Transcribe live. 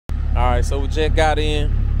Alright, so we just got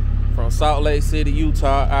in from Salt Lake City,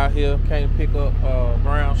 Utah, out here. Came to pick up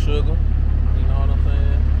brown sugar. You know what I'm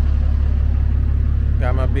saying?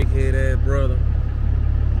 Got my big head ass brother.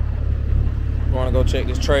 Wanna go check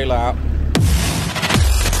this trailer out.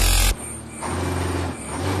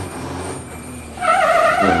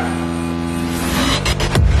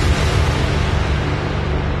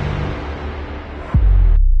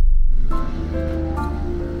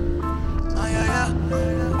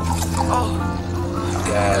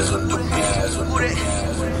 Guys on the guys on the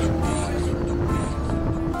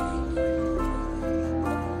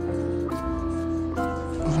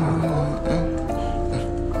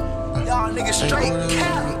y'all niggas straight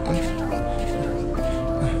cap.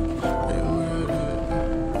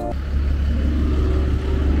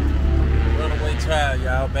 Runaway Child,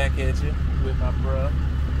 y'all, back at you with my bruh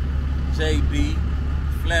JB,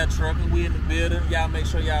 Flat Trucker. We in the building. Y'all make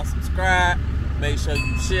sure y'all subscribe. Make sure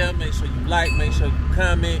you share, make sure you like, make sure you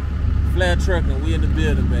comment. Flat Trucking, we in the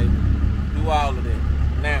building, baby. Do all of that.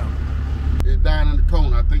 Now. It's down in the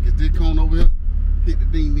cone. I think it's this cone over here. Hit the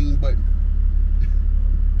ding ding button.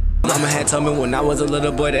 Mama had told me when I was a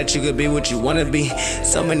little boy that you could be what you wanna be.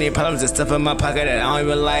 So many problems and stuff in my pocket that I don't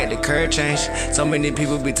even like. The curve change. So many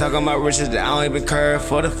people be talking about riches that I don't even care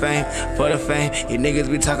for the fame, for the fame. You niggas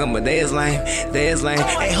be talking, but they is lame, they is lame.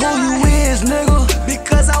 Hey, who you is, nigga?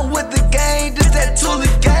 Because I'm with the gang, just that Tula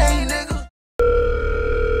gang, nigga.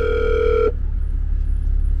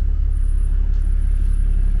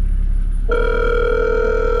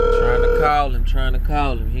 Trying to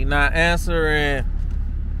call him. He not answering.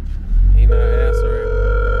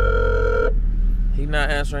 He not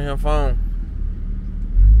answering his phone.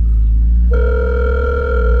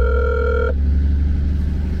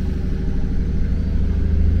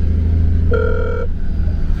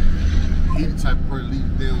 He the type of person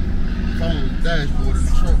leave them phone dashboard in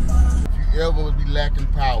the truck. If you ever be lacking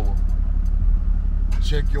power,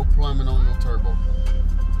 check your plumbing on your turbo.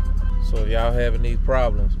 So if y'all having these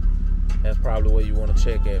problems, that's probably where you want to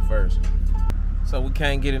check at first. So we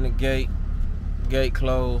can't get in the gate. Gate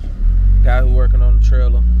closed. Guy who working on the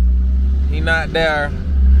trailer. He not there.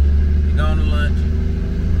 He gone to lunch.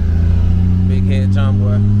 Big head John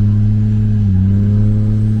boy.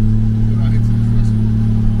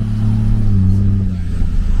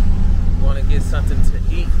 Want to get something to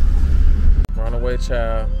eat. Runaway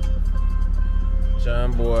Child.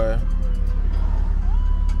 John boy.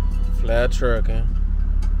 Flat Trucking.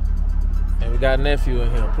 And we got nephew in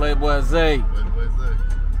here, Playboy Zay.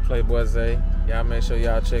 Playboy Zay. Y'all make sure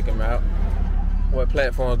y'all check him out. What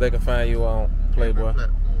platforms they can find you on, Playboy?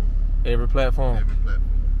 Every platform. Every platform.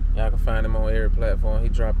 Y'all can find him on every platform. He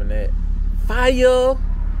dropping that fire.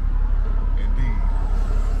 Indeed.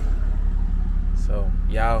 So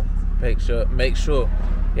y'all make sure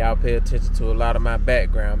y'all pay attention to a lot of my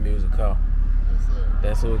background music, cause Yes, sir.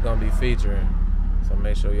 that's who it's gonna be featuring. So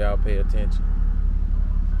make sure y'all pay attention.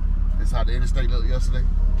 This how the interstate looked yesterday.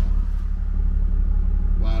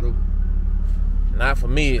 Wide open. Not for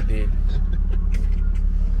me, it did.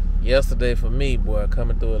 Yesterday for me, boy,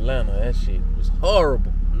 coming through Atlanta, that shit was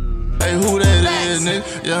horrible. Hey, who that is,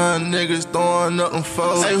 nigga? Young niggas throwing up them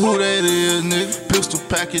foes. Hey, who that is, nigga? Pistol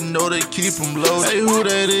packing, know they keep them low. Hey, who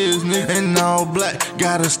that is, nigga? And all black,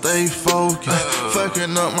 gotta stay focused.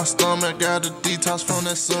 Fucking up my stomach, gotta detox from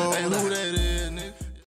that soul. Hey, who that is?